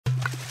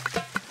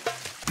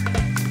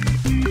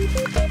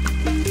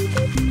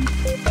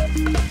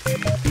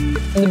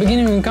In the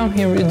beginning, when you come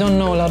here, you don't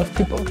know a lot of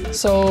people.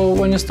 So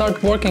when you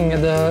start working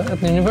at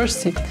the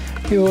university,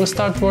 you will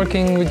start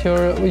working with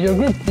your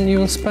group. You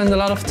will spend a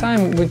lot of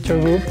time with your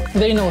group.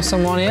 They know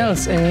someone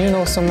else, and you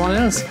know someone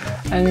else,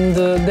 and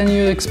then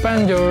you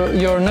expand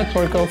your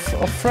network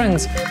of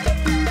friends.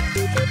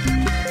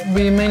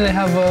 We mainly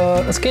have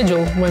a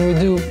schedule when we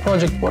do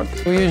project work.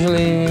 We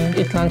usually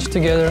eat lunch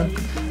together,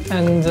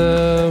 and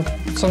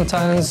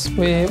sometimes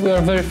we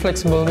are very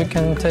flexible. We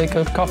can take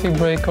a coffee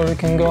break or we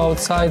can go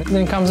outside.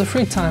 Then comes the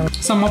free time.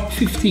 Sum up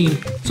 15.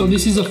 So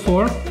this is a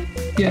 4.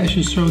 Yeah, I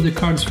should show the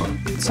cards for.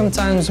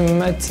 Sometimes we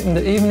met in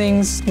the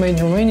evenings, made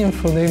Romanian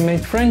food, we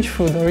made French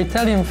food or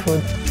Italian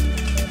food.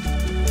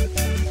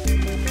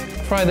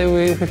 Friday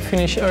we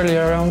finish early,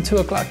 around 2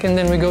 o'clock, and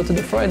then we go to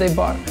the Friday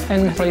bar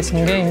and play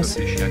some games.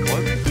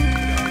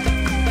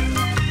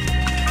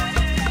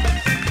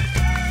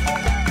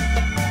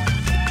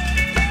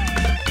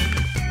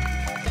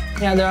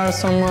 Yeah, there are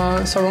some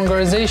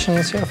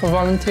organizations here for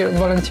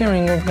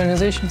volunteering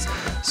organizations.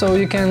 So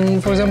you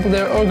can, for example,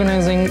 they're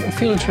organizing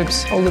field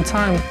trips all the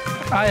time.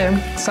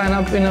 Sign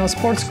up in a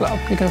sports club.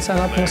 You can sign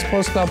up in a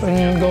sports club and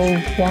you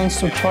go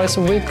once or twice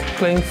a week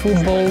playing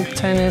football,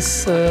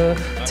 tennis,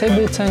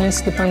 table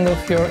tennis, depending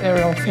on your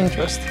area of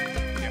interest.